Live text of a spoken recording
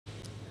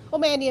Well,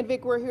 Mandy and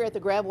Vic, we're here at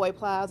the Gravois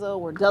Plaza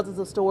where dozens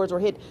of stores were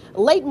hit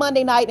late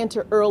Monday night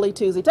into early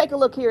Tuesday. Take a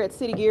look here at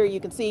City Gear. You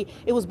can see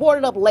it was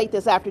boarded up late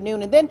this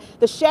afternoon, and then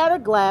the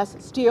shattered glass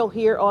still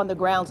here on the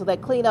ground, so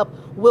that cleanup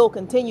will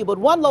continue. But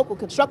one local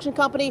construction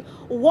company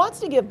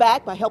wants to give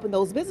back by helping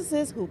those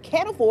businesses who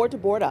can't afford to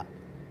board up.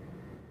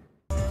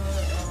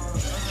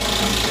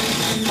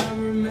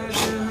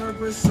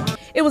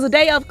 It was a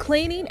day of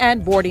cleaning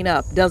and boarding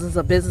up dozens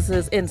of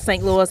businesses in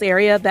St. Louis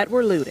area that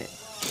were looted.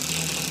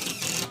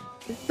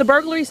 The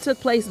burglaries took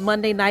place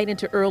Monday night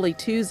into early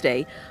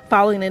Tuesday,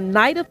 following a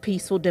night of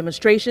peaceful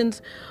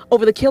demonstrations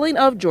over the killing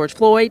of George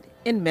Floyd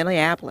in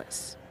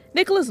Minneapolis.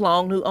 Nicholas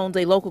Long, who owns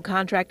a local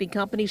contracting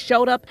company,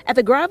 showed up at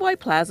the Gravois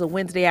Plaza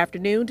Wednesday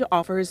afternoon to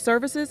offer his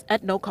services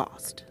at no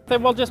cost.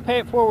 We'll just pay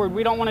it forward.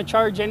 We don't want to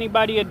charge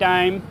anybody a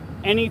dime.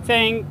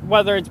 Anything,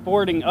 whether it's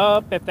boarding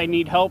up, if they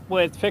need help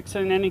with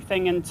fixing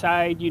anything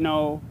inside,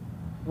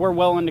 we're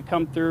willing to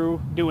come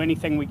through, do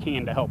anything we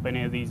can to help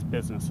any of these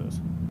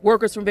businesses.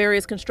 Workers from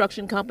various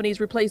construction companies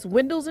replaced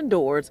windows and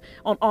doors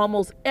on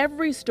almost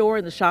every store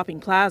in the shopping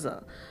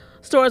plaza.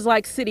 Stores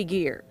like City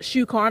Gear,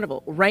 Shoe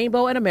Carnival,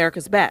 Rainbow, and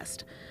America's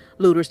Best.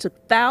 Looters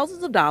took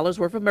thousands of dollars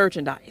worth of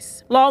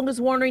merchandise. Long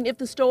is wondering if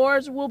the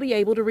stores will be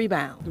able to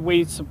rebound.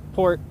 We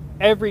support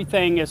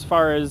everything as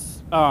far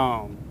as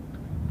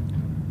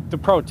the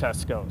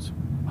protest goes.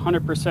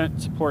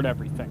 100% support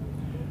everything.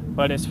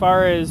 But as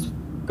far as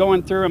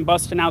going through and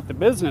busting out the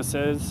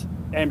businesses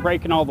and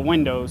breaking all the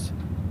windows,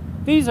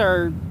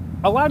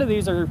 a lot of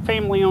these are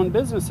family-owned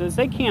businesses.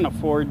 They can't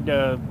afford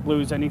to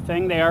lose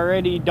anything. They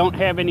already don't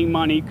have any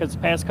money because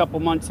the past couple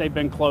months they've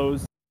been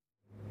closed.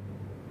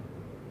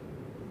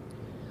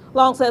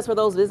 Long says for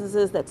those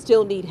businesses that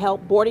still need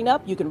help boarding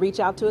up, you can reach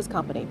out to his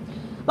company.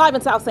 Live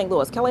in South St.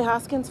 Louis, Kelly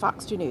Hoskins,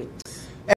 Fox 2 News.